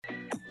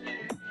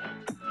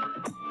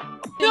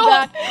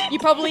back. You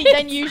probably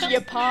then use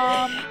your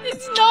palm.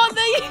 It's not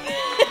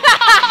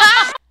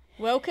the...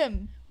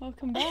 Welcome.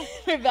 Welcome back.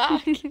 We're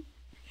back.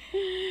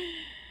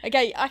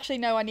 Okay, actually,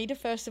 no, I need to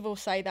first of all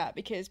say that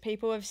because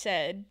people have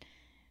said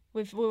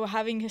we were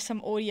having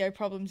some audio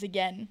problems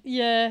again.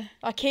 Yeah.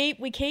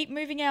 We keep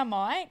moving our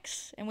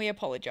mics and we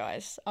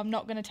apologise. I'm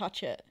not going to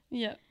touch it.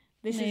 Yeah.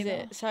 This Neither. is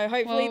it. So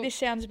hopefully this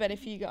sounds better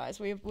for you guys.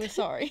 We're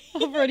sorry.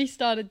 I've already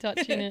started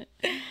touching it.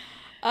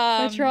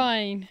 We're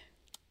trying.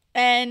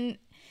 And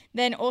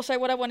then also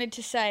what I wanted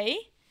to say,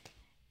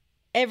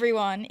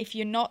 everyone, if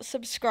you're not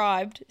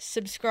subscribed,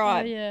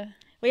 subscribe. Oh, yeah.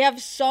 We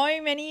have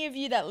so many of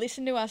you that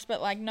listen to us,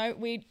 but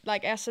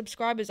our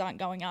subscribers aren't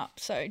going up.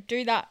 So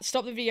do that.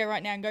 Stop the video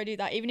right now and go do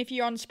that. Even if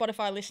you're on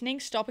Spotify listening,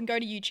 stop and go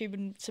to YouTube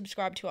and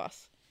subscribe to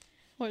us.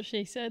 What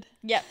she said.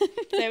 Yep.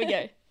 There we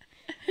go.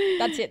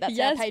 That's it. That's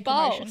our paid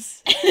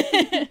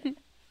promotion.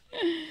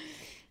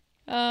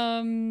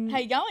 How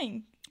you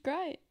going?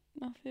 Great.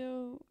 I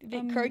feel A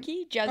bit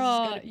croaky.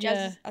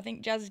 I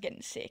think Jazz is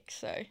getting sick,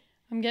 so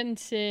I'm getting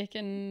sick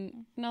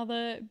and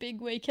another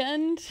big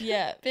weekend.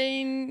 yeah.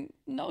 Being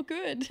not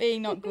good.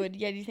 Being not good.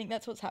 Yeah, do you think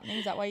that's what's happening?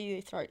 Is that why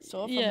your throat's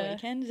sore from the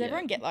weekend? Does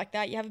everyone get like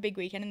that? You have a big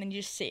weekend and then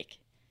you're just sick.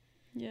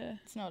 Yeah.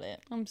 It's not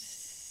it. I'm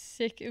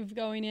sick of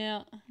going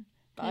out.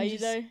 Are you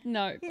though?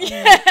 No.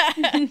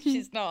 I'm not.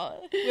 She's not.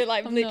 We're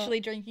like I'm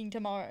literally drinking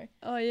tomorrow.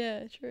 Oh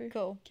yeah, true.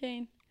 Cool.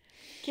 Keen.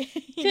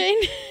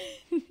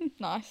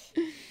 Nice.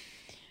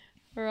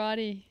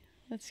 Alrighty,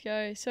 let's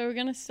go. So we're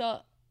going to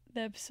start the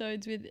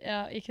episodes with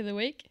our ick of the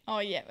week. Oh,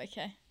 yeah,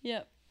 okay.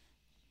 Yep.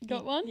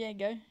 Got one? Yeah,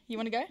 go. You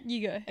want to go?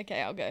 You go.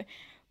 Okay, I'll go.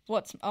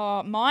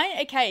 Mine?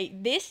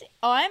 Okay,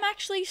 I'm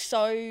actually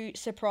so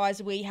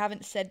surprised we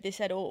haven't said this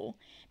at all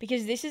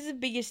because this is the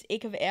biggest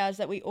ick of ours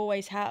that we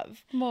always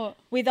have. What?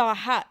 With our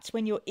hats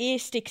when your ear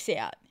sticks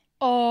out.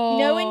 Oh,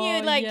 You know when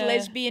you're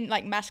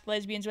yeah. masked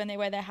lesbians when they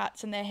wear their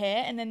hats and their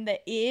hair and then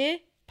the ear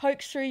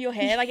pokes through your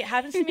hair? Like it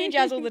happens to me and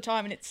Jazz all the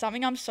time and it's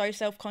something I'm so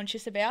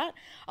self-conscious about.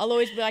 I'll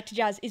always be like to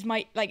Jazz, if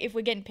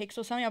we're getting pics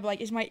or something, I'll be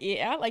like, is my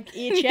ear out? Like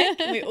ear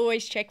check. And we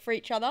always check for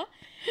each other.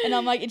 And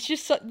I'm like, it's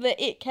just the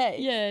ick, hey?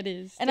 Yeah, it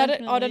is. And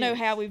I don't know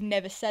how we've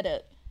never said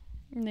it.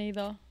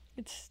 Neither.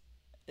 It's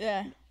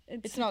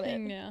not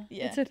thing it. now.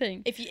 Yeah. It's a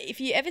thing. If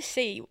you ever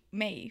see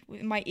me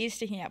with my ears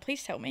sticking out,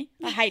 please tell me.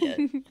 I hate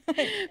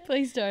it.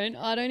 Please don't.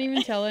 I don't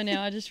even tell her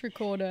now. I just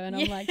record her and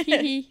I'm like,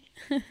 hee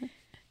hee.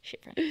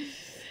 Shit, friend.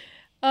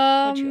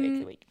 What's your ick of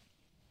the week?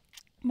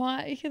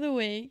 My ick of the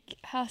week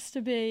has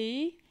to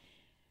be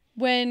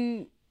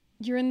when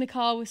you're in the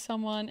car with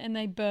someone and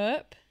they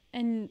burp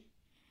and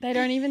they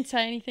don't even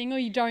say anything or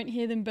you don't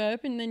hear them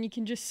burp and then you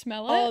can just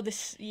smell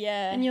it.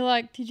 Yeah. And you're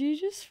like, did you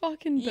just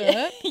fucking burp?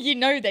 Yeah. You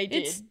know they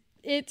did.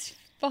 It's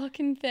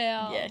fucking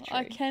foul. Yeah, true.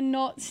 I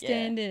cannot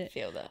stand it.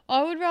 Feel that.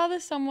 I would rather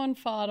someone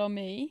fart on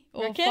me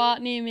or Reckon?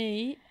 fart near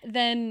me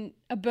than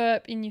a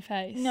burp in your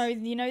face. No,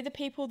 you know the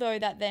people though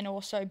that then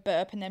also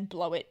burp and then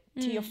blow it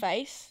to your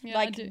face? Yeah,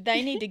 I like do.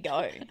 they need to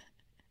go.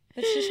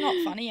 It's just not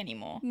funny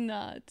anymore.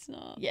 No, it's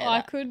not. Yeah,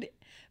 I could,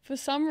 for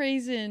some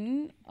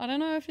reason, I don't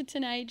know if it's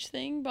an age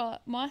thing,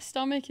 but my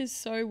stomach is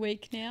so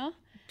weak now.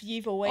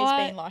 You've always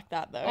been like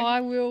that though. I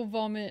will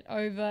vomit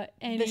over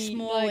any the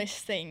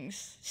smallest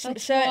things.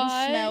 that's Certain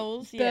why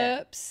smells. Yeah.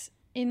 burps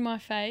in my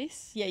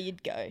face. Yeah,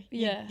 you'd go.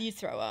 Yeah. You'd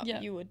throw up. Yeah.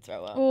 You would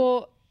throw up.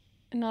 Or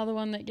another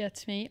one that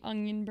gets me,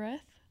 onion breath.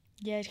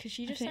 Yeah, because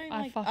you just think don't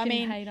I like.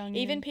 fucking hate onion.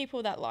 Even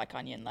people that like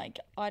onion, like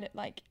I don't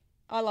like.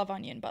 I love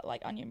onion, but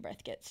like onion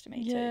breath gets to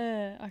me too.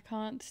 Yeah, I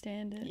can't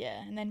stand it.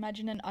 Yeah, and then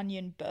imagine an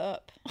onion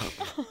burp.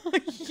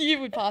 You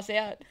would pass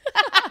out.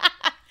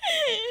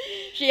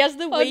 She has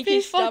the I'd be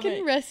weakest stomach.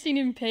 fucking resting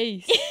in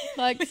peace.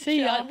 Like,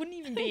 see ya. I wouldn't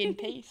even be in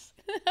peace.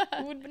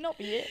 It would not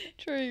be it.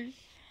 True.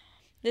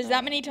 There's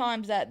that many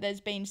times that there's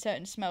been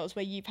certain smells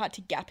where you've had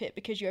to gap it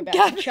because you're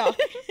about to chuck.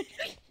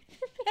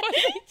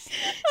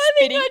 I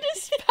think I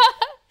just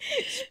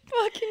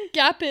fucking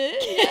gap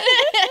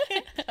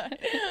it.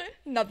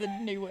 Another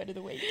new word of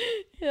the week.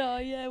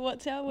 Yeah.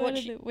 What's our word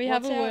of the week? We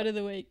have a word of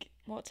the week.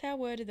 What's our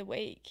word of the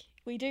week?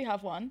 We do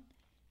have one.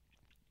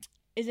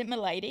 Is it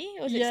milady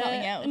or is it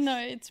something else? No,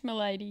 it's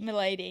milady.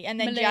 Milady. And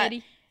then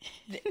Milady.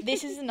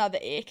 this is another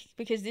ick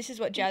because this is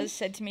what Jazz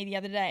said to me the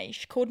other day.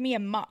 She called me a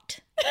mutt.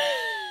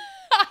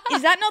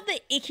 Is that not the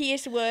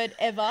ickiest word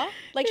ever?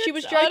 Like she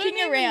was joking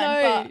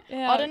around, but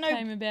I don't know.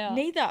 Came about.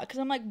 Neither, because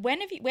I'm like, where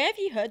have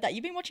you heard that?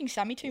 You've been watching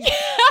Sammy too much.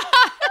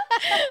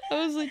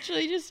 I was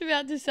literally just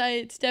about to say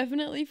it's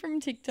definitely from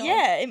TikTok.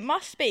 Yeah, it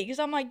must be because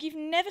I'm like, you've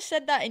never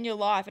said that in your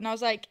life, and I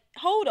was like,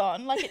 hold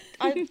on, like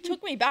it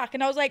took me back,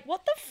 and I was like,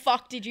 what the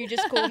fuck did you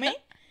just call me?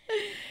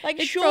 Like,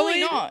 it's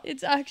surely not.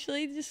 It's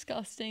actually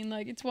disgusting.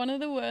 Like, it's one of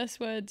the worst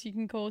words you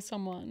can call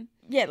someone.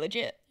 Yeah,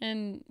 legit.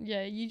 And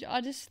yeah,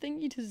 I just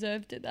think you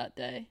deserved it that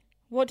day.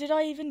 What did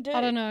I even do? I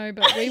don't know,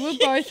 but we were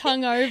both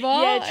hungover.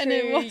 Yeah, true. And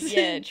it wasn't...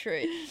 Yeah,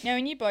 true. Now,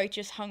 when you're both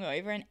just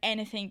hungover and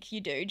anything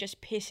you do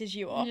just pisses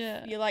you off,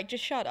 you're like,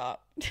 just shut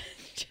up.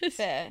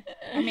 Fair.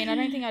 I mean, I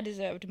don't think I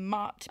deserved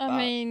mutt. I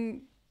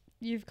mean,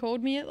 you've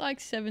called me it like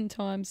 7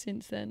 times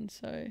since then,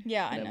 so...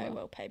 Yeah, whatever. I know.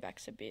 Well,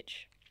 payback's a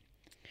bitch.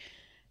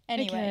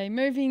 Anyway. Okay,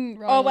 moving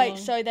right Oh, wait, along.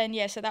 so then,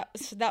 yeah, so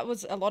that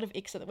was a lot of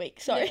icks of the week.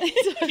 Sorry.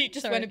 Yeah. You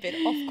just went a bit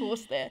off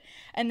course there.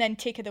 And then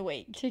tick of the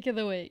week. Tick of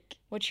the week.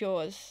 What's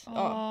yours?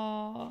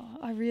 Oh,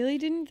 I really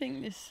didn't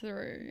think this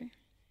through.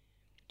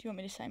 Do you want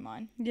me to say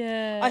mine?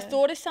 Yeah. I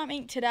thought of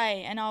something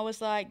today and I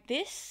was like,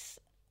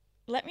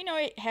 let me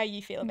know how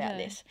you feel about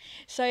Okay. this.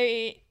 So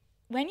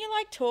when you're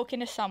like talking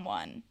to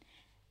someone,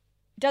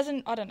 I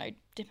don't know,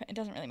 it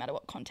doesn't really matter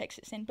what context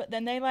it's in, but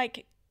then they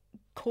like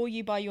call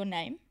you by your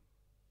name.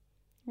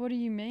 What do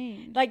you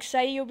mean? Like,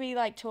 say you'll be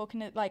like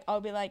talking to, like,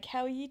 I'll be like,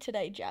 how are you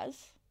today,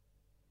 Jazz?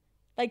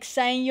 Like,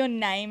 saying your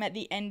name at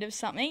the end of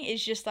something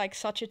is just like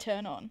such a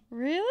turn on.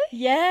 Really?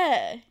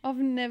 Yeah. I've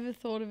never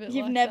thought of it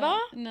You've like never?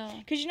 that. No.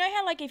 Because you know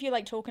how, like, if you're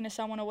like talking to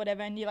someone or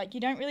whatever and you're like, you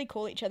don't really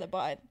call each other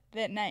by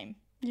their name.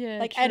 Yeah,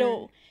 Like, true. at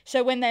all.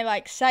 So when they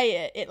like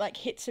say it, it like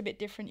hits a bit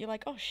different. You're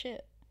like, oh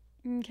shit.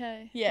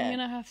 Okay. Yeah. I'm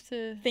going to have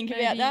to Think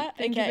maybe about that?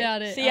 Think Okay.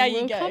 about it. See how I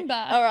you will go. come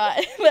back. All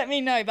right. Let me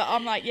know. But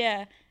I'm like,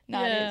 yeah. No,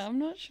 yeah, it is. I'm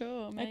not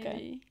sure.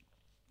 Maybe.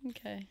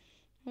 Okay.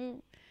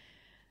 Well,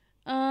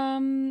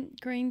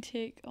 green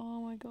tick.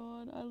 Oh my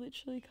god, I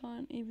literally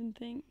can't even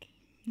think.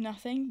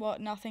 Nothing? What?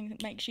 Nothing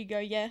that makes you go,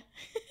 yeah?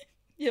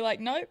 You're like,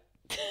 nope.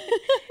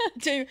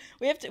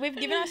 We've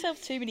given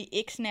ourselves too many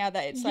icks now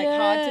that it's like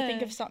hard to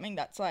think Yeah. of something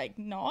that's like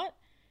not.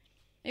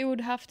 It would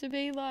have to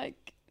be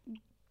like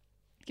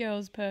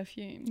girls'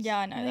 perfumes. Yeah,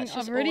 I know. think That's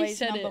just I've already always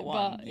said number it,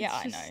 one. but Yeah, it's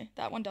I just know.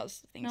 That one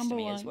does things number to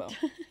me one. as well.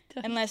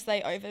 Unless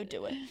they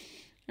overdo it.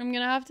 I'm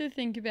gonna have to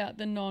think about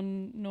the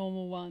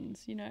non-normal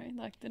ones. You know,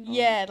 like the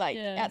Yeah, like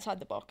yeah. outside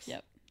the box.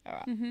 Yep. All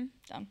right. Mhm.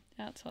 Done.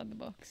 Outside the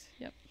box.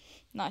 Yep.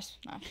 Nice.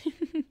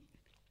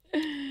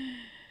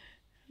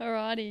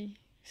 Alrighty.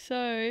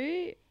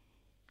 So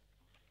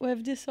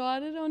we've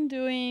decided on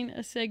doing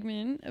a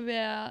segment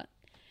about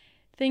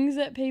things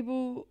that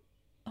people.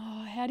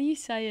 Oh, how do you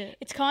say it?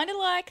 It's kind of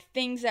like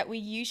things that we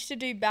used to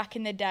do back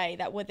in the day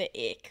that were the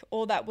ick,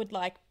 or that would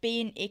like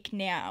be an ick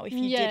now if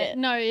you did it.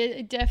 No,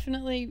 it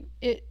definitely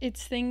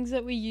it's things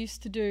that we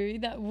used to do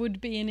that would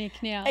be an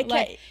ick now. Okay.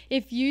 Like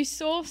if you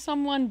saw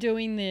someone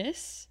doing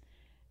this,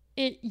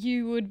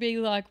 you would be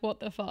like, what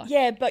the fuck?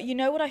 Yeah, but you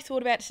know what I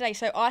thought about today?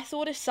 So I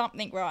thought of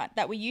something, right,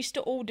 that we used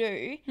to all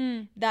do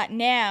that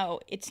now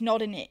it's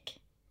not an ick.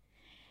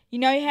 You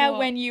know how What?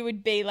 when you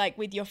would be like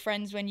with your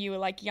friends when you were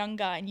like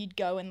younger and you'd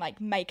go and like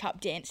make up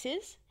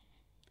dances?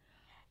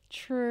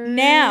 True.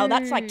 Now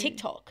that's like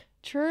TikTok.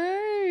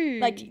 True.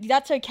 Like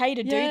that's okay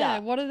to do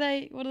that. What are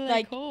they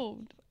Like,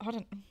 called? I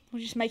don't know. We're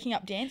just making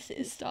up dances.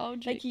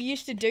 Nostalgic. Like you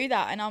used to do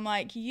that and I'm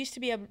like, you used to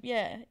be able,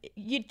 yeah,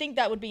 you'd think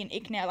that would be an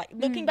ick now. Like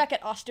looking back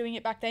at us doing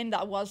it back then,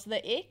 that was the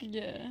ick.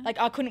 Yeah. Like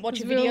I couldn't watch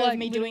a 'Cause we were, video like, of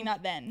me little doing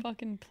that then.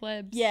 Fucking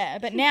plebs. Yeah,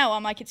 but now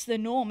I'm like, it's the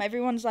norm.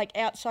 Everyone's like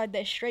outside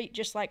their street,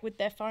 just like with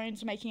their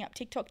phones making up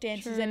TikTok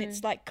dances and it's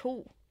True. like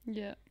cool.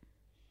 Yeah.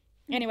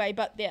 Anyway,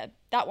 but yeah,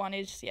 that one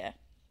is, yeah,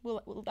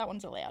 well that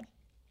one's allowed.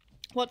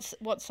 What's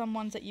some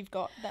ones that you've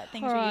got that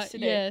things we used to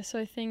do? Yeah,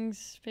 so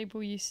things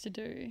people used to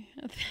do.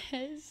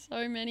 There's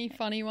so many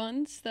funny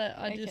ones that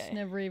I just Okay.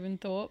 never even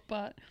thought,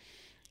 but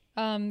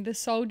the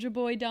Soldier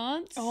Boy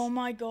dance. Oh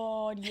my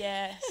god,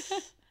 yes.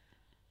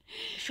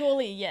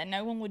 Surely, yeah,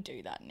 no one would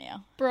do that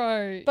now.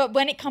 Bro. But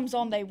when it comes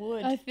on, they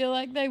would. I feel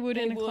like they would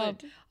They in a club.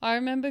 would. I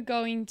remember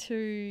going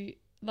to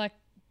like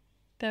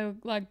they were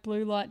like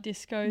blue light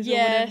discos or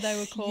Yes, whatever they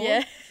were called.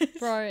 yes.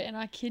 Bro, and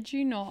I kid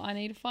you not, I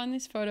need to find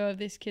this photo of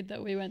this kid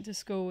that we went to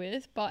school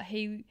with, but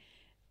he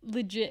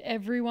legit,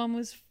 everyone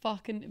was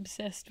fucking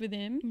obsessed with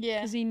him.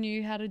 Yeah. Because he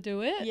knew how to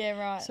do it. Yeah,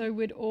 right. So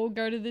we'd all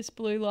go to this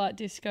blue light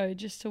disco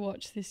just to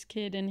watch this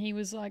kid, and he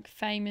was like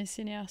famous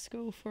in our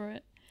school for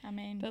it. I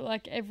mean, But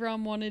like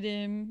everyone wanted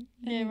him.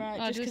 yeah, and right.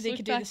 I Just because he look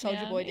could do the back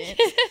Soldier now Boy and- dance.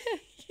 But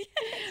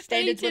he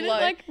Standards were did it low.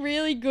 like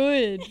really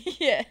good.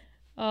 Yeah.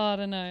 Oh, I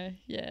don't know.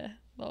 Yeah,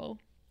 lol.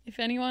 If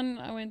anyone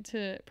I went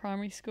to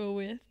primary school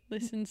with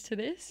listens to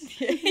this,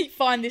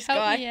 Find this help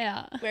guy. me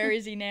out. Where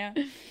is he now?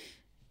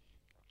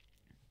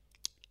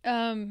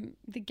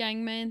 The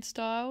Gangman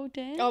style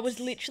dance. I was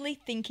literally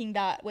thinking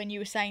that when you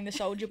were saying the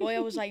Soldier Boy. I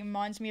was like,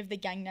 reminds me of the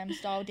Gangnam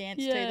Style dance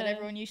too that Yeah.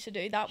 everyone used to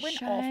do. That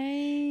went off.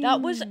 Shame.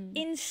 That was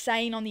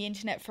insane on the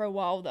internet for a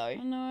while though. I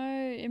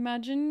know.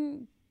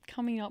 Imagine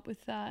coming up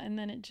with that and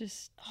then it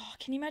just. Oh,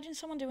 can you imagine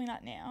someone doing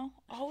that now?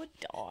 I would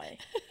die.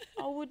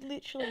 I would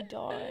literally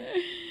die.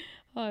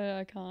 Oh,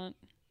 I can't.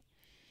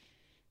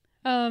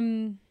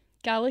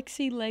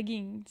 Galaxy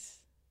leggings.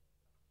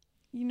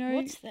 You know.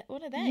 What's that?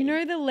 What are they? You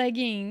know the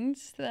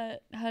leggings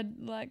that had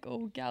like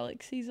all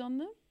galaxies on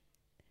them?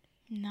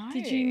 No.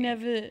 Did you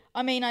never?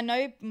 I mean, I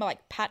know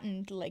like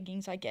patterned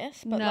leggings, I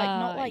guess, but like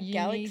not like you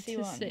galaxy need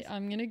to ones. see.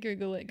 I'm gonna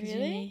Google it because you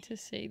Really? need to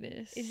see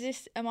this. Is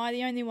this? Am I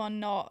the only one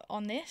not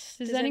on this?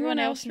 Does anyone anyone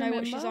else know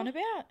what she's remember? on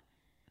about?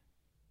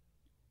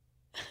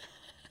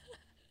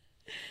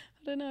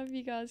 I don't know if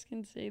you guys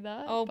can see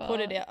that. I'll put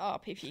it but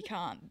up if you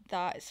can't.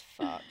 That is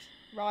fucked.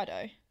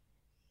 Righto.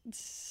 It's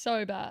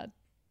so bad.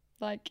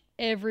 Like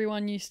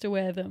everyone used to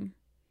wear them.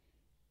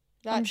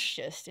 That's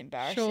just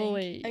embarrassing.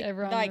 Surely Like-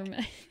 everyone like,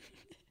 remembers.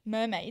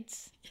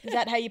 Mermaids. Is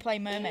that how you play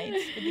mermaids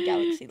with the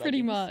Galaxy Legends?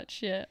 Pretty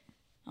much, yeah.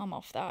 I'm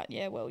off that.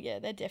 Yeah, well, yeah,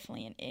 they're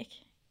definitely an ick.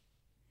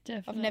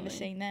 Definitely. I've never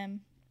seen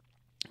them.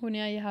 Well,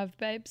 now you have,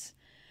 babes.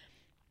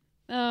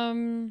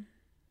 The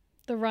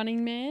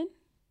Running Man.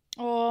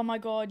 Oh my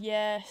God,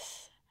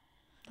 yes.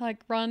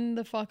 Like, run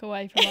the fuck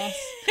away from us.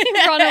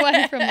 Run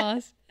away from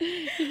us.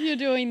 If you're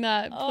doing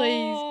that,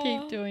 please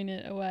keep doing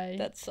it away.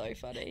 That's so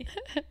funny.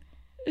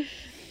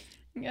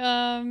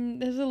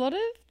 There's a lot of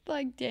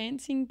like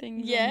dancing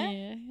things on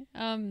here.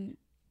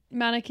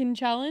 Mannequin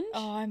challenge.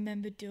 Oh, I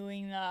remember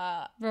doing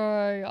that.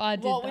 Bro, I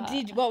did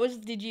that. What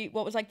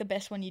was like the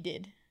best one you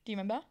did? Do you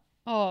remember?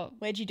 Oh,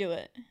 Where'd you do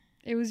it?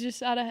 it was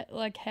just at a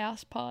like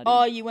house party.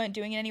 Oh, you weren't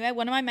doing it anyway?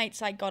 One of my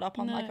mates like got up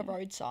on No. like a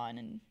road sign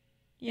and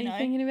Are you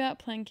thinking about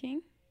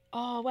planking?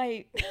 Oh,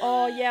 wait.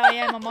 Oh, yeah, I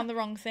am. I'm on the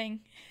wrong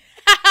thing.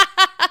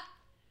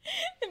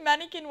 The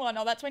mannequin one.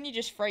 Oh, that's when you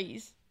just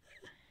freeze.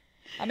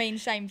 I mean,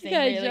 same thing,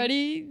 Okay,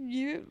 really.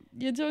 Jodie,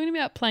 you're talking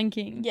about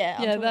planking. Yeah,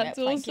 I'm yeah, talking that's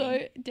about also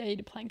planking. dare you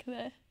to plank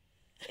there.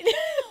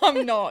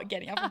 I'm not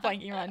getting up and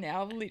planking right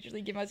now. I'll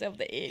literally give myself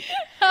the ick.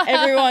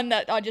 Everyone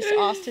that I just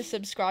asked to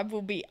subscribe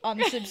will be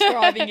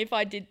unsubscribing if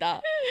I did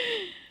that.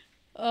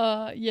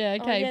 Yeah, okay,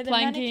 Oh, yeah, the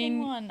mannequin planking.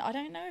 one. I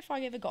don't know if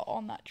I ever got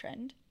on that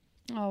trend.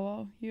 Oh,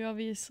 well, you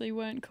obviously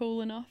weren't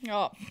cool enough.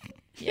 Oh,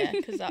 yeah,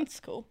 because that's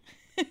cool.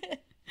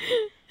 Dabbing.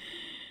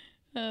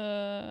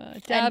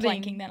 And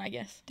planking then, I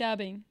guess.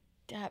 Dabbing.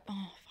 Dab.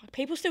 Oh, fuck.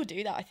 People still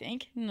do that, I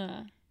think.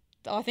 No.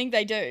 I think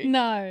they do.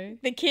 No.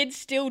 The kids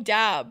still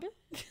dab.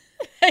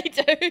 They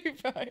do,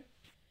 bro.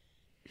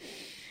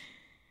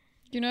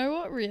 You know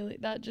what really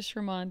that just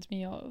reminds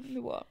me of?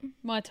 What?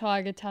 My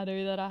tiger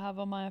tattoo that I have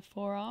on my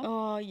forearm.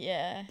 Oh,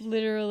 yeah.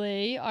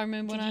 Literally, I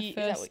remember when I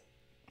first...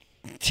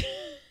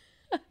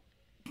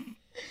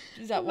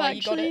 Is that I'm why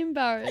you got actually it?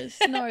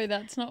 embarrassed. No,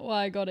 that's not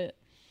why I got it.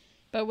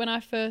 But when I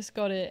first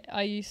got it,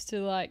 I used to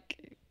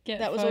like get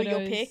That was photos.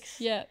 all your pics?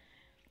 Yeah.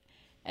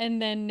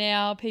 And then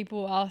now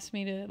people ask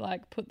me to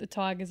like put the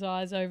tiger's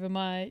eyes over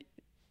my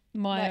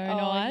own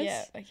eyes.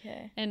 Yeah,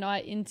 okay. And I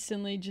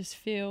instantly just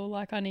feel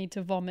like I need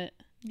to vomit.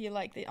 You're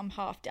like, I'm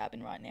half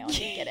dabbing right now. I need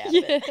to get out of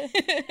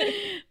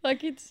it.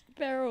 Like it's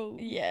feral.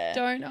 Yeah.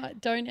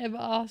 Don't ever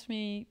ask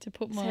me to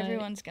put So my...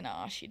 everyone's going to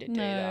ask you to do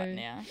that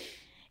now.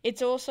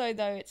 It's also,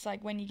 though, it's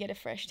like when you get a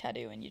fresh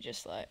tattoo and you're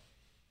just like...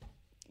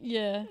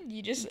 Yeah.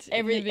 You just, It's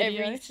in the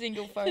video. every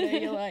single photo,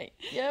 you're like,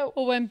 yo.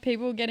 Or when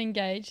people get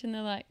engaged and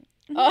they're like,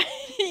 Oh,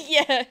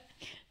 yeah.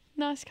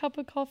 nice cup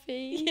of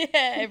coffee.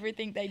 Yeah,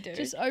 everything they do.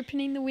 Just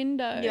opening the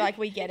window. You're like,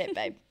 we get it,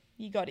 babe.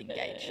 You got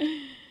engaged.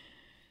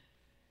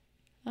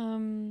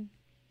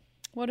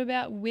 What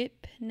about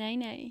whip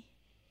nene?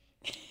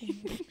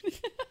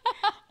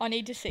 I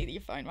need to see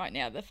your phone right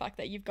now. The fact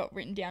that you've got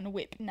written down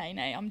whip nene,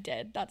 I'm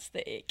dead. That's the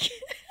ick.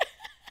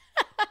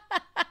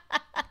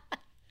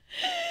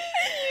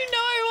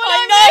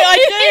 I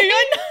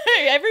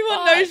know.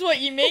 Everyone knows what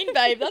you mean,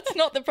 babe. That's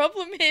not the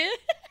problem here.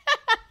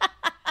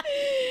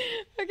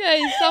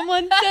 Okay,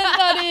 someone sent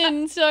that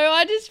in, so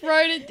I just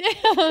wrote it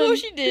down. Of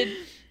course you did.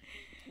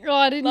 Oh,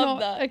 I did Love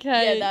not. that.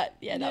 Okay. That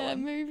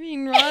one.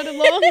 Moving right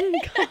along.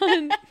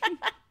 Cunt.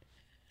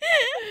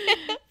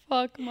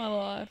 Fuck my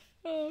life.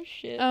 Oh,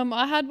 shit.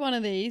 I had one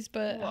of these,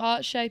 but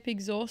heart-shaped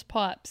exhaust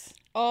pipes.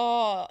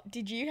 Oh,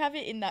 did you have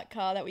it in that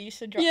car that we used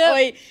to drive? Yep. Oh,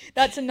 wait,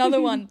 that's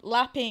another one.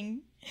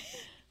 Lapping.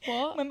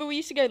 What? Remember we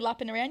used to go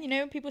lapping around? You know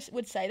when people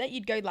would say that?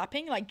 You'd go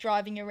lapping, like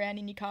driving around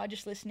in your car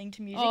just listening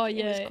to music. Oh,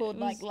 yeah. It was called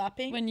like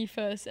lapping. When you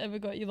first ever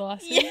got your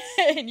license. Yeah,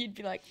 and you'd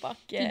be like, fuck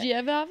yeah. Did you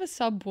ever have a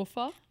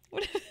subwoofer?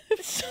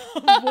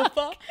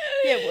 Subwoofer?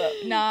 Yeah, well,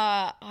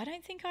 nah, I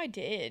don't think I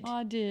did.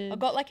 I did. I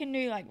got like a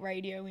new like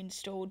radio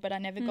installed, but I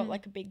never got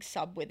like a big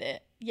sub with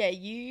it. Yeah,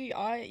 you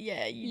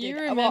did.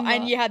 remember. Well,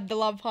 and you had the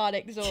Love Heart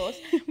exhaust.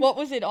 What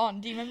was it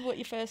on? Do you remember what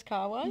your first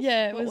car was?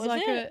 Yeah, it What was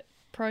like a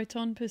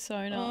Proton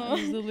Persona.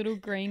 It was the little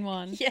green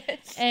one.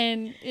 Yes.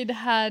 And it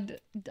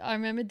had, I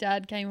remember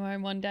Dad came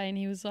home one day and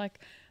he was like,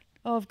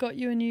 oh, I've got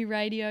you a new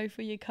radio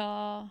for your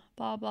car,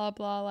 blah, blah,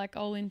 blah. Like,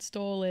 I'll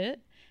install it.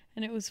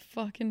 And it was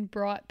fucking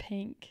bright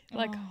pink,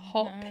 like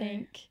hot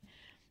pink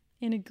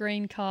in a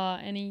green car.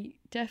 And he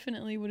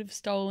definitely would have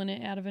stolen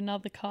it out of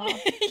another car.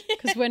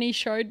 Because when he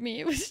showed me,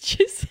 it was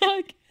just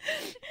like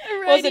a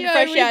radio. Wasn't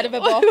fresh out of a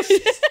box.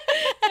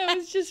 It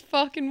was just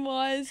fucking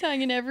wires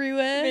hanging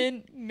everywhere.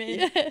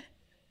 Mint. Yeah.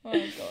 Oh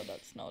god,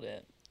 that's not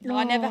it. No,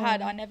 I never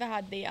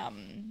had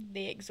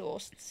the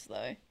exhausts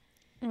though.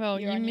 Well,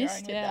 You're you on your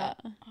missed own with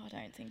out. that. I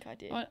don't think I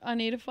did. I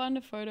need to find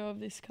a photo of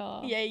this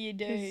car. Yeah, you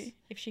do. 'cause-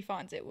 If she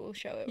finds it, we'll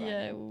show it right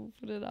Yeah, now. we'll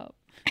put it up.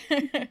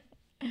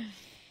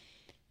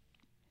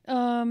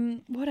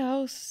 What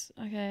else?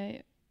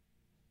 Okay.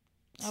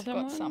 I've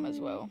got some as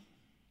well.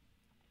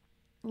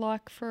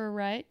 Like for a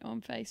rate on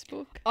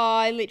Facebook.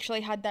 I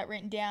literally had that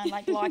written down,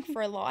 like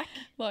for a like.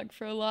 Like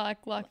for a like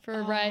for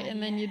a rate,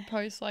 and then you'd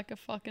post like a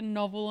fucking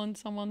novel on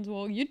someone's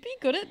wall. You'd be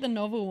good at the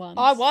novel ones.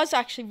 I was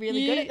actually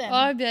really good at them.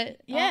 I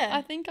bet. Yeah,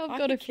 I think I've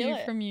got a could kill few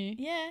it. from you.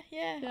 Yeah.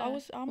 Yeah,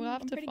 I'm we'll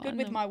have to pretty good find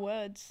with them. my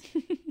words.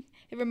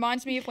 It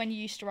reminds me of when you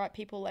used to write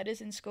people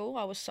letters in school.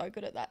 I was so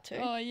good at that too.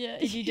 Oh, yeah.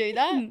 Did you do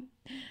that?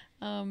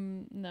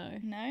 No.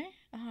 No?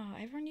 Oh,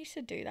 everyone used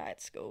to do that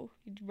at school.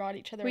 You'd write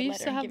each other We a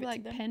used letter to and have give it to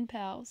like them. pen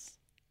pals,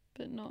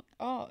 but not.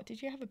 Oh,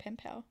 did you have a pen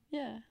pal?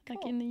 Yeah, like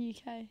Cool. in the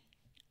UK.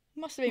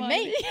 Must have been Might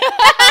me. be.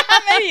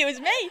 Maybe it was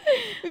me.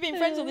 We've been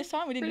friends all this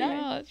time. We didn't Pretty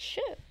know. much.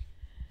 Shit.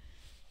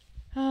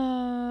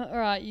 All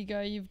right, you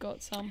go. You've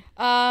got some.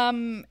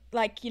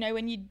 Like, you know,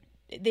 when you,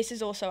 this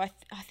is also, I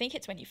think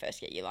it's when you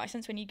first get your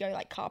license, when you go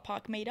like car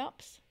park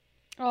meetups.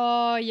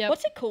 Oh, yeah.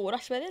 What's it called? I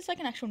swear there's like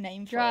an actual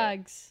name for it.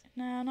 Drags.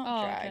 No, not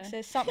Oh, drags. okay.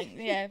 There's something,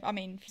 yeah, I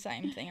mean,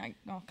 same thing,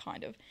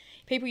 kind of.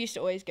 People used to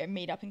always go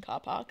meet up in car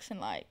parks and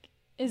like,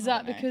 Is I that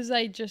don't know. because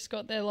they just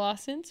got their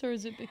license, or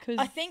is it because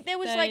I think there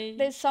was they-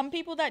 there's some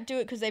people that do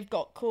it because they've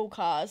got cool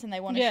cars and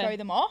they want to Yeah. show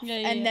them off. Yeah,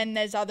 yeah, and yeah. then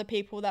there's other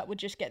people that would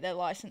just get their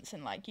license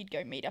and like, you'd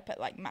go meet up at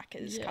like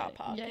Macca's car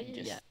park and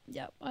just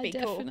I be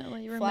cool.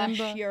 definitely flash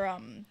remember. your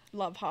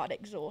love heart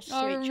exhausts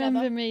I to each remember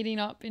other. meeting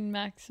up in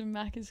Max and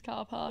Macca's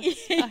car parks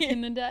back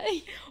in the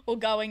day. Or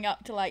going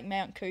up to like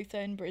Mount Cootha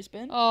in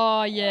Brisbane.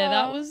 Oh yeah,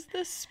 that Oh. was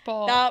the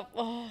spot.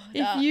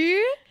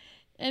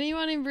 If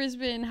anyone in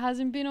Brisbane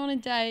hasn't been on a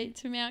date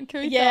to Mount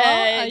Cootha,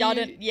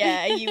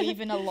 are you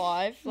even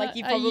alive? Like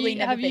you've probably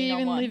never have been you on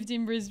even one. lived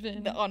in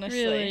Brisbane?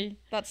 Honestly, really?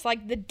 that's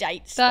like the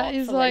date spot That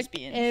is for like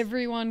lesbians.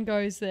 everyone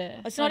goes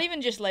there. It's not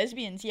even just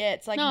lesbians, yeah.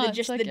 It's like No, just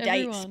it's like the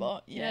everyone. date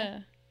spot. Yeah.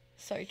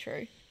 So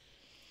true.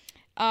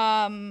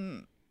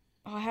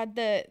 I had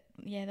the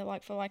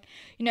like for like,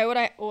 you know what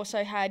I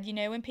also had, you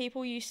know, when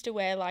people used to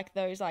wear like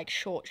those like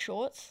short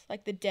shorts,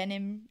 like the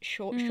denim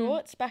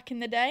shorts back in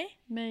the day.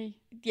 Me.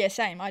 Yeah,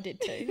 same. I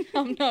did too.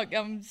 I'm not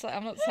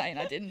saying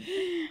I didn't,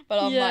 but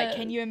I'm like,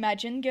 can you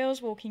imagine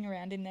girls walking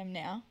around in them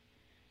now?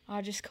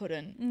 I just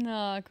couldn't. No,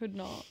 I could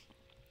not.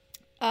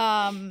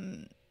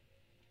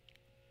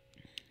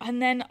 And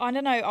then, I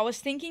don't know, I was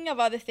thinking of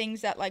other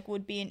things that, like,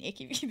 would be an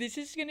icky. This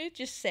is going to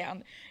just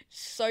sound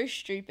so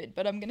stupid,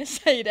 but I'm going to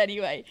say it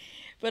anyway.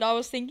 But I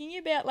was thinking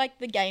about, like,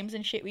 the games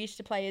and shit we used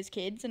to play as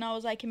kids, and I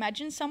was like,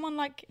 imagine someone,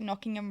 like,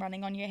 knocking and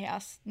running on your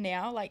house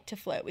now, like, to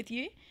flirt with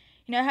you.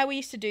 You know how we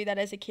used to do that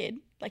as a kid?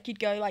 Like, you'd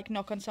go, like,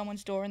 knock on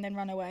someone's door and then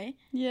run away?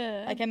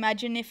 Yeah. Like,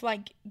 imagine if,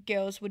 like,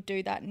 girls would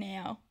do that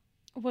now.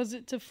 Was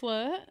it to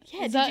flirt?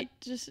 Yeah,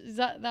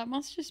 that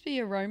must just be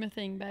a Roma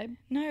thing, babe.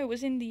 No, it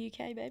was in the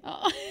UK, babe.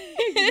 Oh,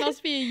 it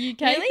must be a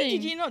UK really? thing.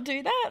 Did you not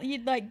do that?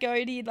 You'd, like,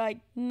 go to, like,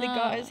 the Nah.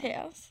 guy's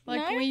house?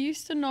 Like, no? we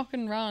used to knock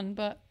and run,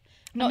 but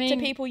Not I to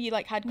mean, people you,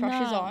 like, had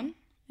crushes nah. on?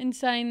 In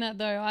saying that,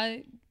 though,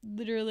 I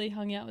literally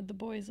hung out with the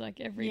boys, like,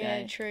 every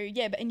day. Yeah, true.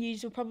 Yeah, but and you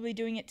were probably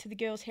doing it to the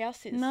girls'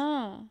 houses.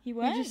 Nah. You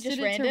weren't? We just Just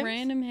did it to randoms?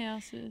 random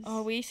houses.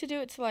 Oh, we used to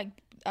do it to, like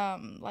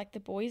the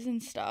boys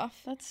and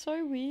stuff. That's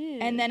so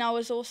weird. And then I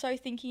was also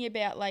thinking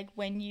about, like,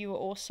 when you were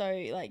also,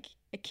 like,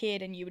 a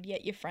kid and you would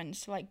get your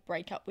friends to, like,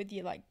 break up with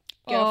your, like,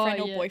 girlfriend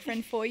or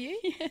boyfriend for you.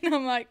 And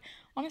I'm like,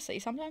 honestly,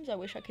 sometimes I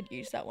wish I could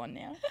use that one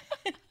now.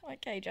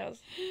 Like, hey, Jazz.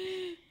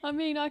 I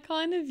mean, I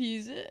kind of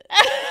use it.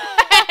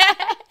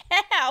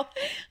 How?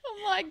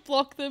 I'm like,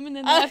 block them and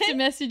then they have to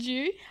message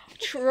you.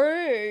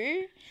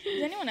 True.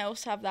 Does anyone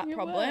else have that It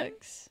problem?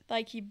 works.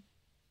 Like, your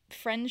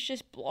friends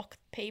just block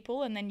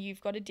people and then you've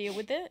got to deal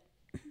with it?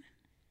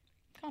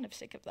 Kind of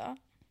sick of that.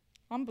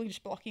 I'm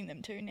just blocking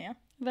them too now.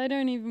 They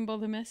don't even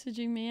bother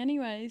messaging me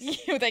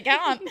anyways. They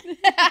can't.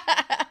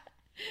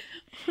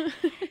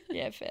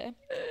 Yeah, fair.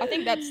 I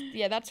think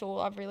that's all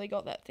I've really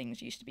got that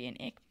things used to be an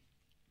ick.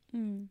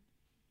 Mm.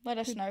 Let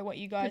us know what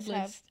you guys Good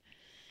have. list.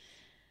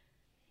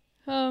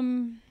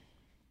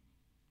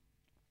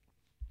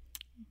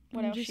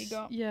 What else you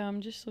got? Yeah,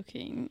 I'm just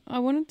looking. I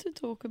wanted to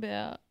talk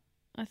about,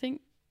 I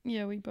think,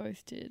 yeah, we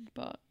both did,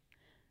 but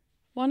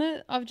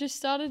I've just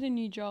started a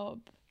new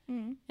job,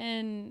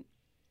 and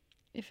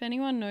if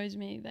anyone knows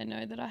me, they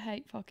know that I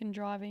hate fucking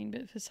driving,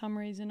 but for some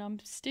reason I'm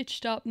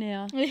stitched up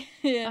now.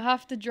 Yeah. I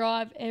have to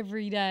drive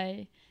every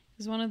day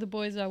because one of the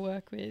boys I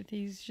work with,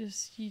 you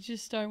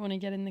just don't want to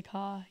get in the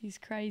car. He's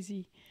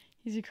crazy.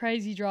 He's a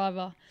crazy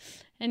driver.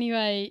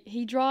 Anyway,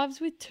 he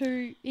drives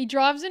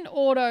an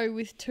auto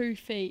with 2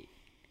 feet.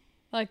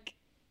 Like,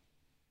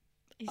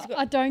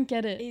 I don't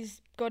get it.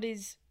 He's got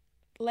his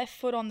left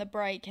foot on the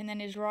brake and then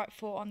his right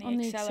foot on the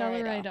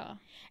accelerator.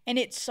 And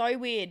it's so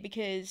weird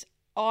because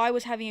I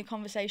was having a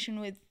conversation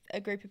with a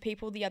group of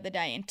people the other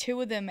day and 2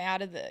 of them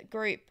out of the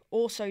group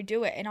also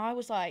do it. And I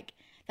was like,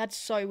 that's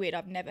so weird.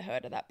 I've never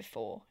heard of that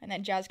before. And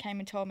then Jazz came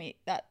and told me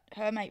that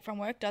her mate from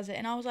work does it.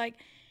 And I was like,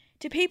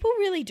 do people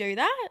really do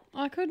that?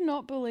 I could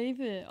not believe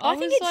it. I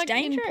think it's like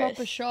dangerous. in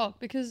proper shock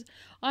because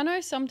I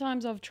know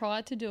sometimes I've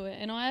tried to do it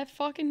and I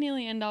fucking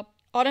nearly end up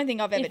I don't think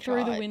I've ever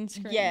through tried. the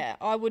windscreen. Yeah,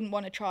 I wouldn't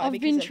want to try I've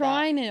because been of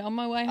trying it on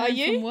my way home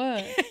you? from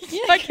work.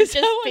 Yeah, I can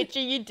just picture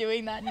you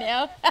doing that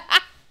now.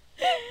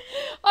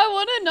 I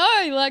want to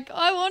know. Like,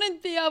 I want to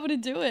be able to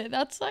do it.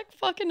 That's like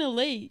fucking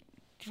elite.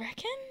 Do you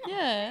reckon?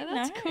 Yeah,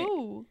 that's No.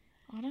 cool.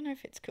 I don't know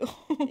if it's cool.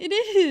 It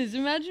is.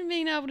 Imagine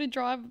being able to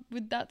drive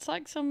with that's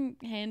like some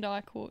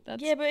hand-eye court.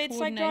 That's Yeah, but it's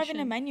like driving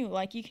a coordination. manual.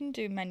 Like, you can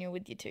do manual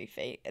with your 2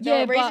 feet.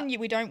 Yeah, The reason but-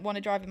 we don't want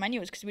to drive a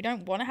manual is because we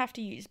don't want to have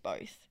to use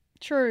both.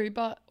 True,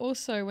 but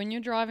also when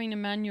you're driving a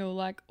manual,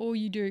 like all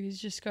you do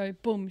is just go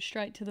boom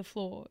straight to the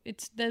floor.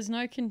 There's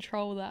no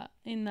control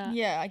in that.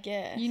 Yeah, I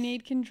guess. You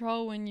need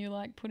control when you're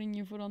like putting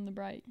your foot on the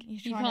brake.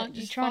 You're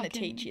trying to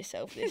teach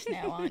yourself this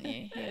now, aren't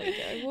you? Here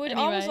we go.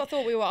 Anyway, I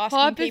thought we were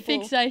asking people.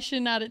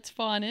 Hyperfixation at its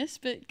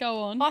finest, but go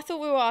on. I thought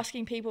we were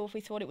asking people if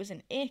we thought it was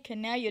an ick,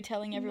 and now you're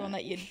telling everyone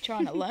that you're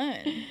trying to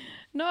learn.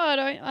 No, I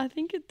don't. I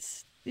think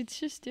it's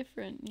just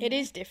different. It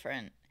is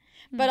different.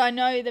 But I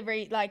know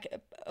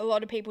a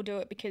lot of people do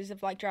it because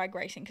of like drag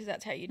racing, because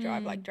that's how you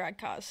drive like drag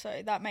cars.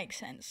 So that makes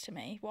sense to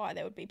me why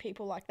there would be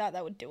people like that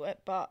would do it,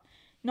 but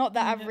not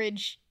the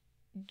average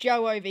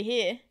Joe over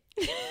here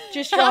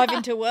just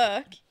driving to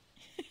work.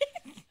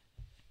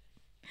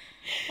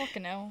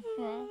 Fucking hell.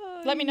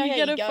 Right. Let me know how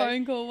you get go. a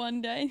phone call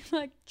one day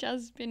like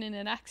Jaz's been in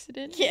an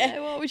accident.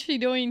 Yeah. What was she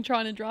doing?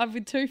 Trying to drive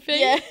with 2 feet?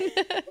 Yeah.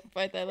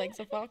 Both their legs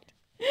are fucked.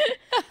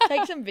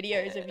 Take some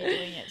videos of you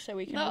doing it so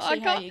we can all see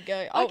how you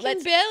go. I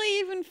can barely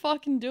even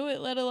fucking do it,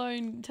 let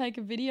alone take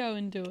a video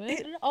and do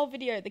it. I'll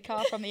video the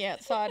car from the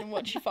outside and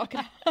watch you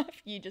fucking off.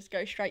 You just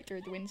go straight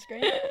through the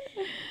windscreen.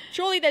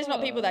 Surely there's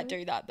not people that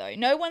do that though.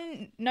 No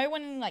one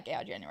in like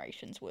our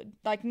generations would.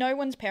 Like, no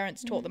one's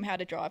parents taught them how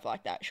to drive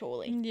like that,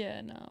 surely.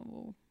 Yeah,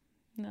 no.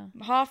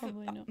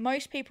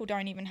 Most people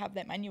don't even have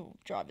their manual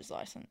driver's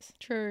license.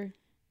 True.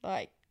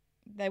 Like,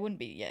 they wouldn't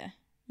be, yeah.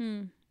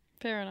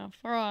 Fair enough.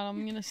 All right,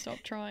 I'm going to stop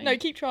trying. No,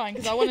 keep trying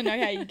because I want to know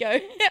how you go.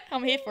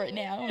 I'm here for it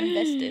now. I'm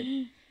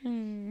invested.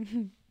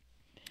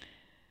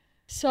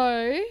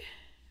 So,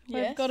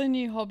 Yes? we've got a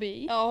new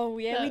hobby. Oh,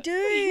 yeah, we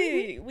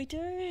do. We do.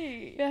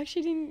 We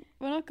actually didn't...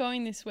 We're not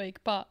going this week,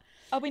 but...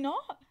 Are we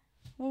not?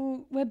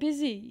 Well, we're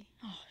busy.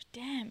 Oh,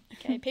 damn.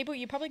 Okay, people,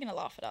 you're probably going to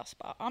laugh at us,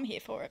 but I'm here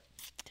for it.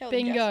 Tell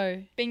Bingo. them,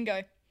 Jess.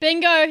 Bingo.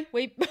 Bingo!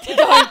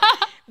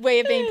 We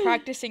have been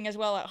practicing as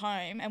well at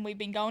home, and we've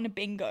been going to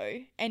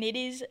bingo, and it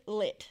is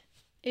lit.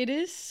 It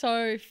is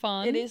so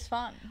fun. It is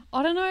fun.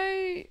 I don't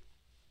know.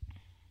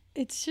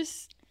 It's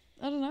just...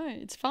 I don't know.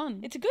 It's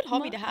fun. It's a good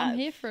hobby to have. I'm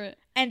here for it.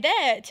 And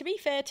there, to be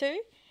fair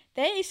too,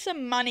 there is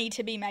some money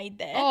to be made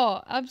there.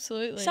 Oh,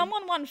 absolutely.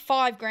 Someone won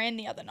 $5,000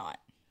 the other night.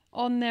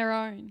 On their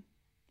own.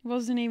 It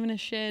wasn't even a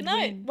shared No,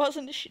 win. it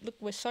wasn't. Look,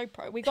 we're so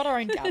pro. We got our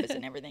own dabbers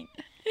and everything,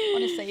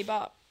 honestly.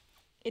 But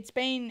it's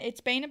been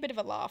a bit of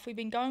a laugh. We've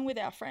been going with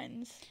our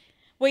friends.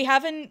 We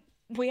haven't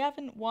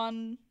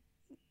won.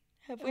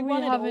 Have we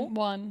won We at all? haven't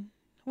won.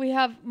 We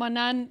have my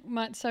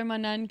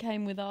nan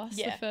came with us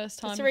the first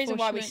time. That's the reason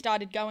before why she we went-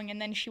 started going,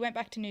 and then she went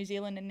back to New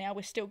Zealand, and now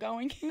we're still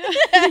going.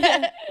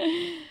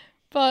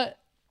 But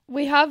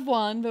we have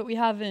won, but we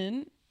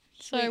haven't.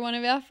 So one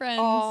of our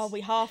friends. Oh, we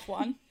half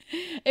won.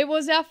 It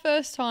was our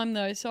first time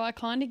though, so I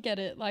kind of get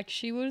it. Like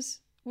she would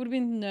have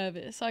been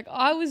nervous. Like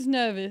I was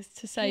nervous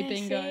to say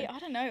bingo. See, I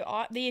don't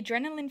know. The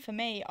adrenaline for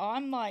me,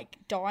 I'm like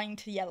dying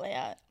to yell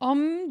out.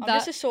 I'm I'm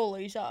just a sore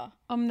loser.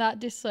 I'm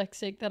that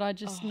dyslexic that I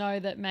just know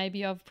that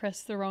maybe I've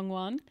pressed the wrong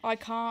one. I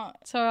can't.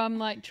 So I'm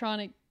like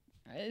trying to.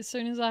 As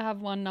soon as I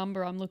have one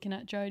number, I'm looking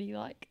at Jodie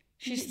like.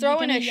 She's "You're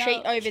throwing gonna a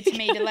sheet yell." over to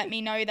me to let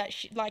me know that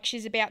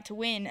she's about to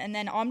win, and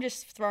then I'm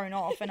just thrown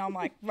off, and I'm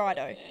like,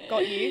 righto,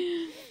 got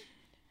you.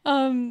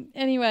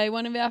 Anyway,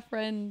 one of our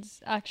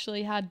friends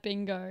actually had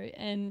bingo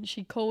and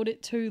she called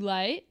it too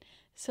late.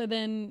 So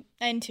then...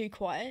 And too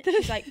quiet.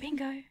 She's like,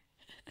 bingo.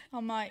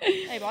 I'm like,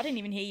 hey, but I didn't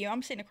even hear you.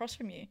 I'm sitting across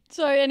from you.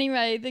 So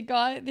anyway, the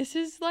guy... This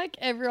is like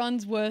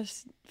everyone's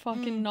worst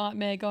fucking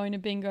nightmare going to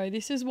bingo.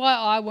 This is why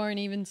I won't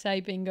even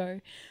say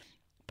bingo.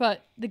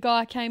 But the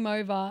guy came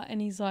over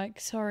and he's like,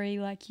 sorry,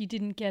 like you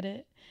didn't get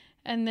it.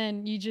 And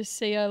then you just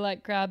see her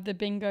like grab the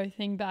bingo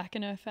thing back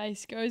and her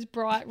face goes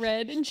bright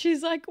red and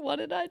she's like, what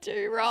did I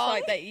do wrong?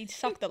 It's like that you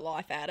sucked the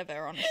life out of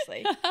her,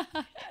 honestly.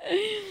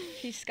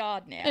 She's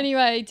scarred now.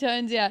 Anyway,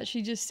 turns out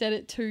she just said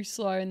it too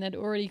slow and they'd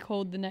already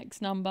called the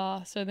next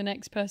number. So the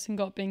next person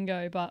got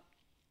bingo, but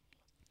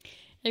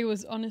it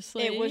was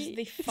honestly... It was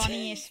the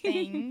funniest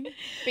thing.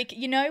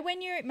 You know,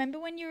 remember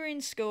when you were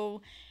in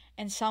school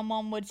and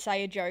someone would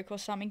say a joke or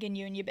something and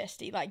you and your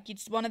bestie, like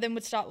one of them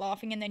would start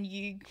laughing and then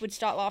you would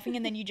start laughing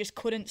and then you just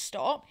couldn't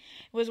stop.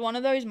 It was one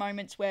of those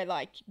moments where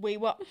like we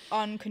were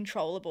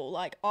uncontrollable.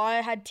 Like I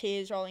had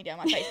tears rolling down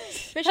my face,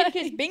 especially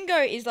because bingo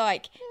is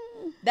like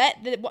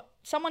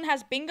someone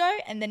has bingo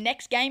and the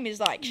next game is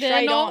like straight on.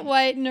 They're not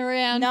waiting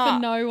around for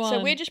no one.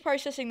 So we're just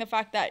processing the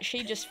fact that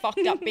she just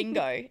fucked up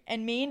bingo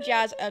and me and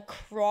Jazz are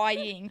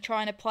crying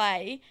trying to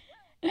play.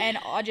 And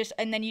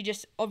then you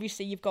just,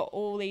 obviously you've got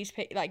all these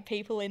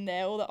people in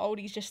there, all the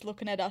oldies just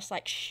looking at us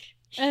like, shh,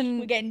 and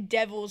we're getting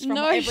devils from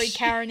every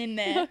Karen in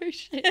there. No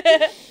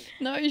shit.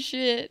 No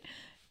shit.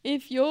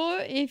 If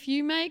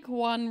you make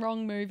one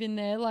wrong move in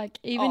there, like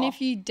even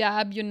if you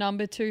dab your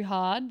number too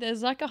hard,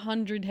 there's like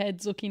 100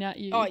 heads looking at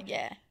you. Oh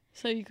yeah.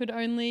 So you could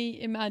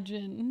only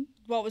imagine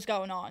what was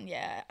going on.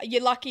 Yeah.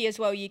 You're lucky as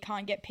well you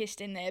can't get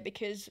pissed in there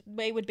because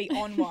we would be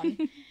on one.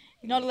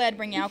 You're not allowed to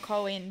bring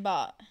alcohol in,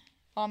 but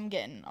I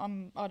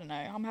don't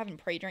know. I'm having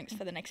pre-drinks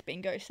for the next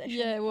bingo session.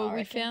 Yeah, well, I we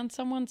reckon. found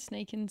someone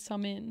sneaking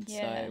some in,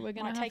 Yeah, so we're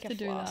going might to have take to a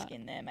do flask that.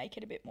 in there, make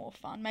it a bit more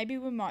fun. Maybe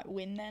we might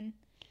win then.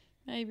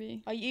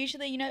 Maybe. I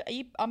usually,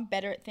 I'm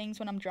better at things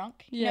when I'm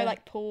drunk. Yeah.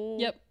 Like pool.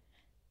 Yep.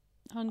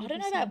 100%. I don't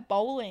know about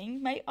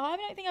bowling. I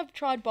don't think I've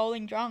tried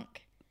bowling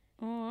drunk.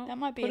 Oh, That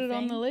might be put a it thing.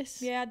 on the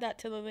list. Yeah, add that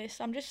to the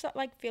list. I'm just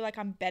like feel like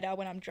I'm better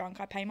when I'm drunk.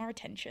 I pay more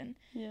attention.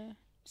 Yeah.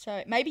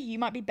 So maybe you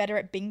might be better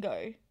at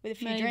bingo with a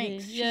few Maybe.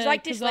 drinks. She's Yeah,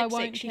 like 'cause I dyslexic.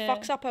 won't She care.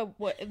 fucks up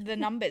the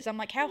numbers. I'm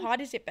like, how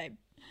hard is it, babe?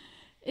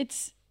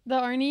 It's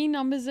the only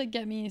numbers that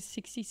get me is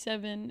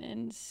 67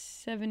 and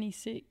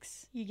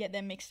 76. You get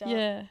them mixed up.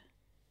 Yeah.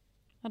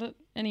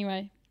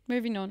 Anyway,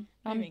 moving on.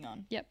 Moving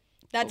on. Yep.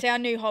 That's our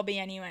new hobby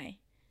anyway.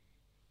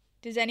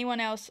 Does anyone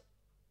else?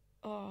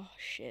 Oh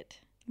shit!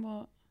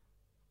 What?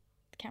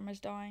 The camera's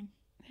dying.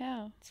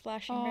 How? It's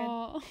flashing red.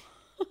 Oh.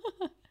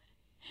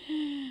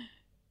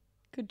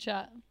 Good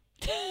chat.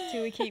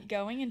 Do we keep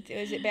going? And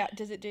does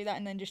it do that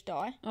and then just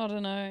die? I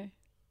don't know.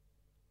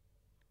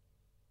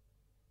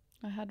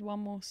 I had one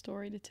more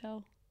story to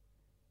tell.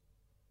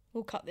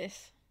 We'll cut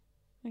this.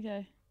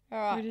 Okay. All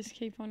right. We just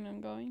keep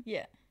on going.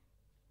 Yeah.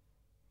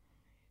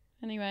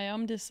 Anyway,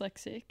 I'm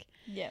dyslexic.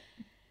 Yeah.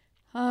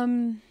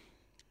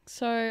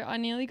 So I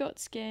nearly got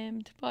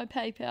scammed by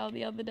PayPal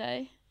the other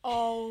day.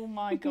 Oh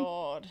my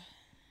god.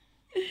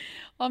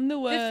 I'm the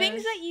worst. The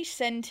things that you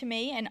send to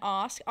me and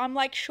ask, I'm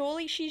like,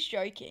 surely she's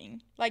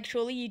joking. Like,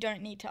 surely you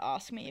don't need to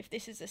ask me if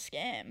this is a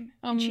scam.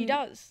 And she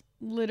does.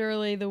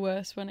 Literally the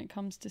worst when it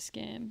comes to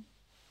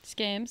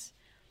scams.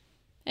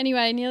 Anyway,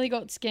 I nearly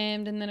got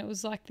scammed, and then it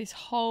was like this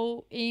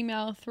whole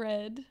email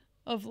thread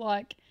of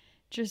like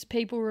just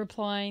people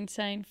replying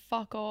saying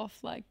fuck off,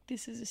 like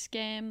this is a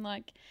scam,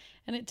 like,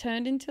 and it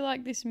turned into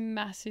like this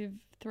massive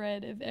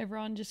thread of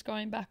everyone just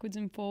going backwards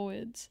and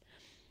forwards.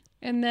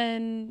 And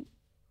then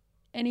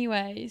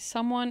anyway,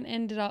 someone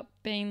ended up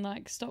being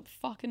like, stop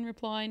fucking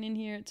replying in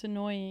here, it's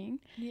annoying.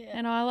 Yeah.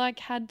 And I like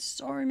had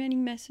so many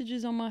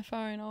messages on my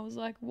phone. I was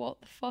like,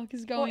 what the fuck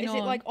is going on? What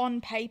is it, like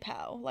on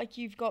PayPal? Like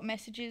you've got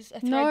messages,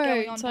 a thread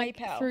going on it's PayPal?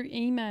 like through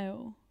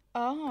email.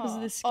 Oh. Because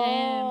of the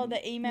scam. Oh,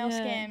 the email Yeah.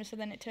 scam. So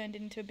then it turned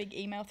into a big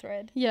email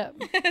thread. Yeah.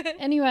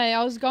 Anyway,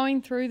 I was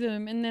going through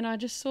them, and then I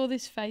just saw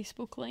this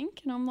Facebook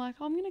link, and I'm like,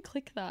 I'm going to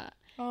click that.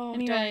 Oh,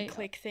 Anyway, don't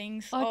click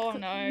things. No,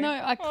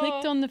 I Oh.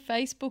 clicked on the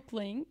Facebook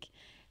link,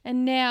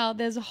 and now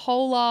there's a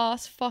whole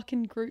ass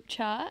fucking group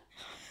chat,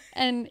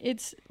 and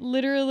it's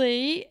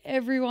literally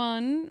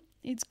everyone.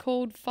 It's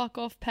called Fuck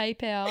Off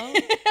PayPal,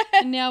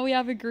 and now we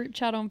have a group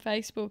chat on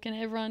Facebook, and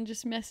everyone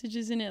just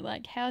messages in it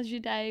like, how's your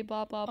day,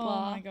 blah, blah,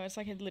 blah. Oh my god, it's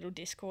like a little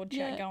Discord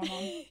chat going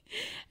on.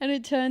 And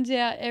it turns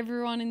out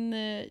everyone in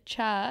the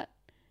chat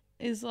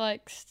is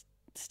like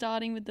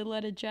starting with the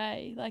letter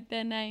J. Like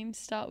their names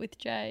start with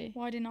J.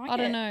 Why didn't I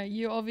don't know.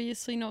 You're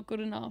obviously not good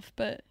enough,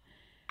 but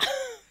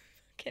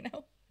Can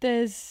help.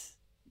 there's,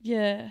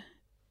 yeah,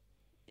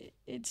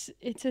 it's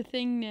a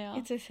thing now.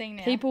 It's a thing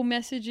now. People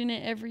messaging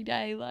it every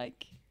day,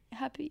 like,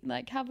 happy,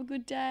 like, have a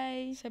good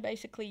day. So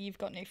basically you've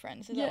got new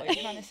friends, is Yeah. that what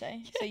you're trying to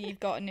say? So you've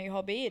got a new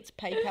hobby, it's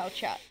PayPal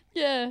chat.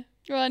 Yeah.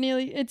 Well,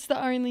 it's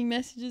the only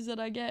messages that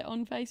I get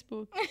on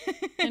Facebook,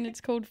 and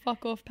it's called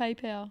Fuck Off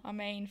PayPal. I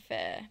mean,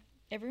 fair.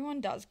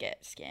 Everyone does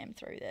get scammed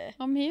through there.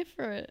 I'm here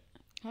for it.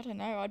 I don't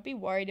know, I'd be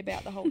worried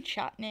about the whole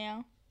chat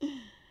now.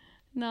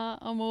 Nah,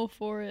 I'm all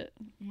for it.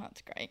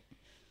 That's great.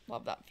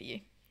 Love that for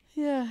you.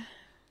 Yeah.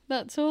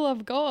 That's all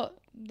I've got.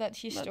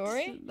 That's your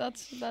story?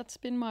 That's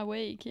been my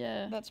week,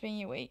 yeah. That's been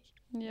your week?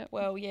 Yep.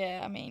 Well,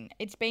 yeah, I mean,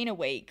 it's been a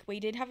week. We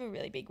did have a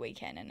really big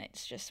weekend, and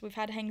it's just, we've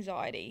had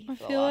anxiety I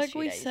for the feel last like few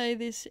we days. say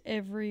this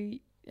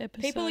every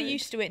episode. People are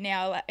used to it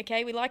now, like,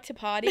 okay? We like to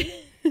party,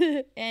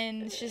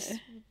 and it's just,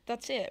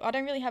 that's it. I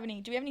don't really have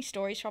any, do we have any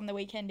stories from the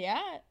weekend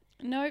yet?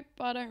 Nope,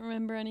 I don't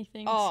remember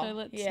anything, Oh, so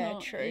let's yeah,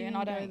 not true. even And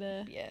I go don't,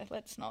 there. yeah,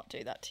 let's not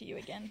do that to you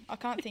again. I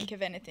can't think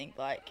of anything,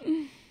 like,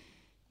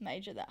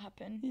 major that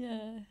happened.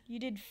 Yeah. You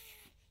did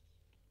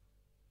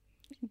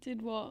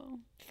Did what?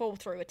 fall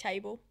through a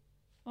table.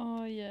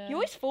 Oh, yeah. You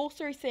always fall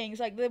through things.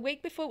 Like, the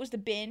week before it was the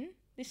bin.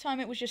 This time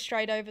it was just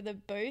straight over the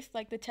booth,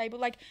 like the table.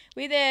 Like,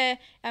 we're there,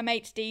 our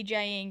mates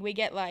DJing. We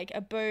get, like,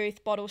 a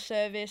booth, bottle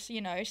service,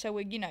 so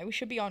we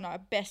should be on our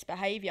best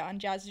behaviour. And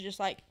Jazz is just,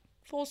 like,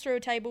 falls through a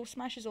table,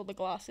 smashes all the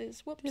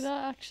glasses. Whoops. Did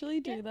I actually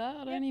do that?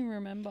 I don't even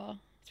remember.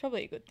 It's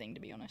probably a good thing, to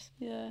be honest.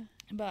 Yeah.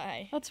 But,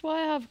 hey, That's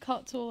why I have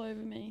cuts all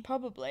over me.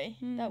 probably.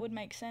 That would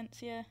make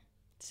sense, yeah.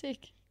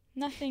 Sick.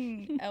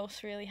 Nothing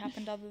else really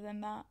happened other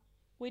than that.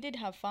 We did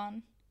have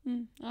fun.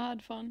 I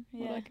had fun.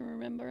 What Yeah. I can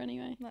remember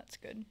anyway. That's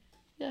good.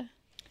 Yeah.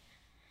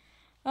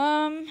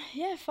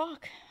 Yeah,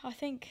 fuck. I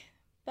think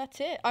that's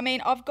it. I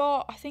mean, we've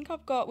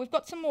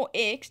got some more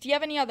icks. Do you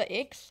have any other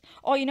icks?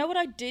 Oh, you know what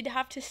I did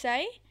have to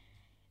say?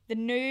 The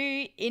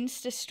new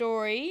Insta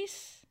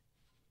stories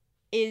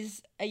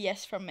is a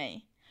yes from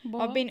me.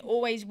 What? I've been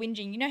always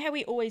whinging. You know how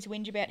we always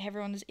whinge about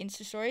everyone's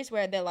Insta stories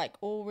where they're like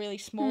all really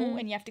small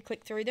and you have to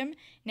click through them?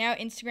 Now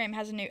Instagram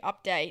has a new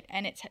update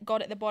and it's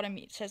got at the bottom,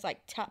 it says like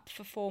tap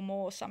for 4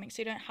 more or something.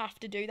 So you don't have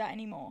to do that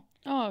anymore.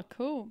 Oh,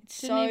 cool. It's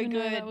Didn't so even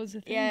know good. that was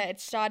a thing. Yeah, it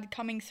started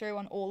coming through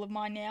on all of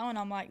mine now and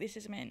I'm like, this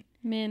is Mint.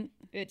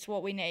 it's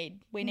what we need.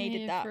 We needed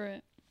Here that. for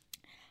it.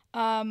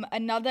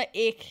 Another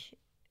ick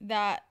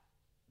that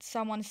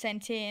someone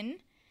sent in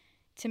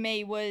to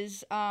me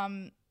was,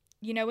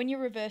 you know, when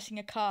you're reversing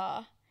a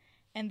car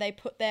and they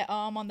put their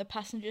arm on the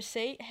passenger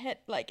seat, head.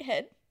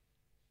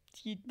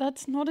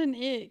 That's not an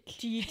ick.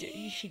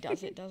 She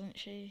does it, doesn't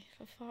she?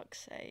 For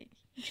fuck's sake.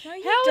 No,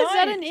 you How don't. is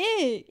that an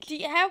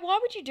ick? Why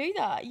would you do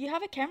that? You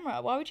have a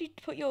camera. Why would you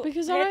put your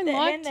Because head I don't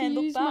like hand to there and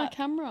look use my back?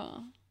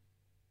 camera.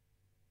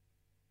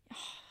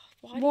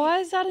 Why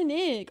Is that an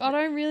ick? I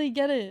don't really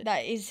get it.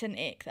 That is an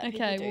ick that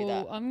Okay, people do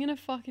well, that. I'm gonna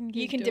fucking keep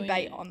You can doing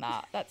debate it. on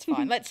that. That's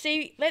fine. Let's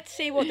see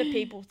what the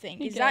people think.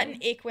 Is that an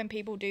Okay. ick when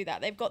people do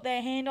that? They've got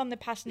their hand on the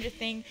passenger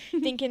thing,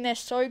 thinking they're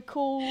so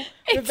cool,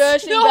 It's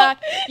reversing not.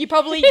 back. You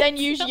probably then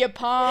use your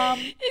palm.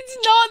 It's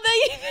not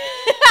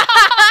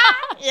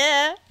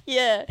that.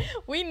 Yeah.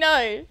 We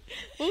know.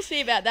 We'll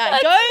see about that.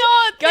 That's Go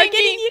not get in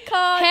thinking. your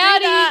car. How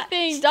do do you that.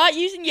 think? Start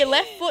using your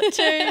left foot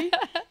too.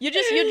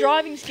 Your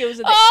driving skills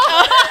are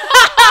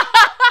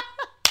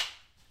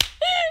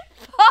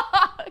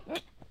Fuck.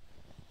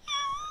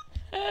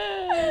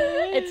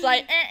 It's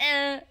like,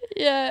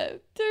 Yeah,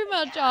 too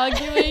much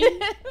arguing.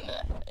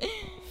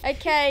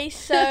 Okay,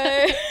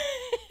 so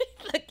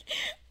look,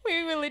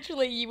 we were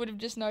literally, you would have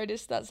just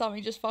noticed that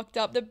something just fucked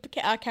up.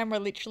 Our camera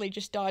literally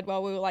just died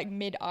while we were like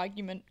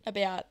mid-argument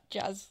about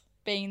Jazz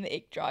being the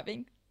ick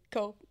driving.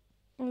 Cool.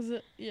 Was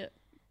it? Yeah.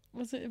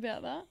 Was it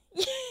about that?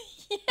 Yeah.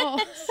 Oh,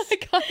 I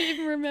can't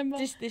even remember.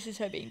 This is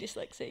her being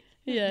dyslexic.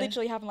 Yeah.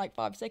 Literally happened like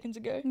 5 seconds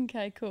ago.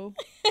 Okay, cool.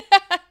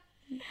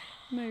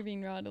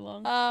 Moving right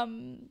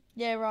along.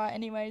 Yeah, right.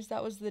 Anyways,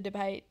 that was the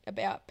debate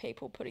about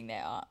people putting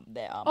their arm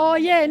Oh,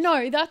 on the yeah, headrest.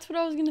 no, that's what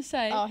I was going to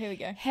say. Oh, here we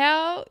go.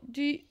 How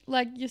do you,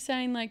 like, you're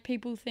saying, like,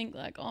 people think,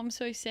 like, oh, I'm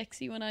so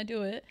sexy when I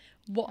do it.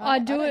 I I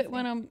do don't it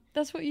when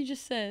that's what you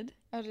just said.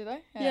 Oh, did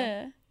I?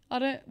 Yeah.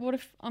 What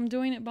if I'm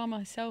doing it by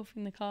myself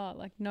in the car?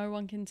 Like, no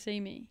one can see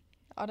me.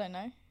 I don't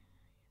know.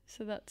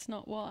 So that's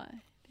not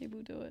why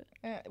people do it.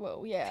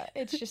 Well, yeah,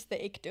 it's just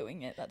the ick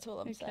doing it. That's all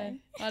I'm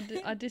saying.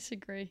 I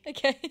disagree.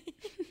 Okay.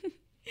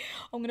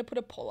 I'm going to put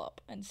a poll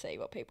up and see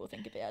what people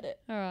think about it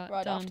All right,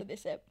 right done. after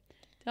this ep.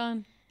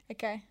 Done.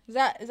 Okay. Is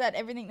that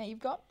everything that you've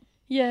got?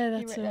 Yeah,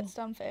 that's all. That's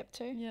done for ep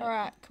 2? Yeah. All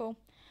right, cool.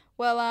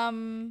 Well,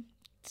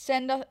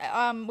 send us,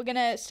 we're going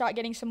to start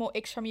getting some more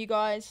icks from you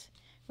guys.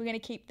 We're going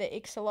to keep the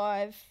icks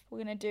alive.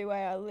 We're going to do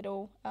our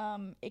little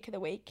tick of the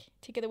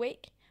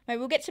week. Maybe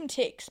we'll get some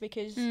ticks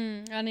because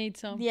I need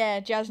some. yeah,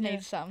 Jazz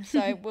needs some.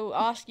 So we'll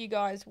ask you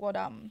guys what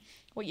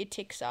your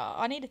ticks are.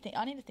 I need to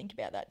think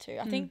about that too.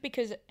 I think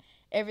because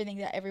everything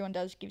that everyone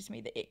does gives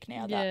me the ick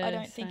now that I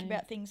don't think same.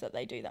 about things that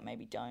they do that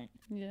maybe don't.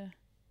 Yeah.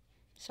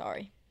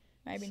 Sorry.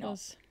 Maybe not.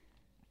 Soz.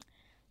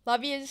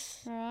 Love yous.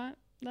 All right,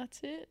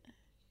 that's it.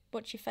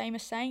 What's your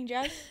famous saying,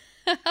 Jazz?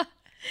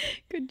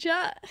 Good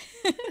chat.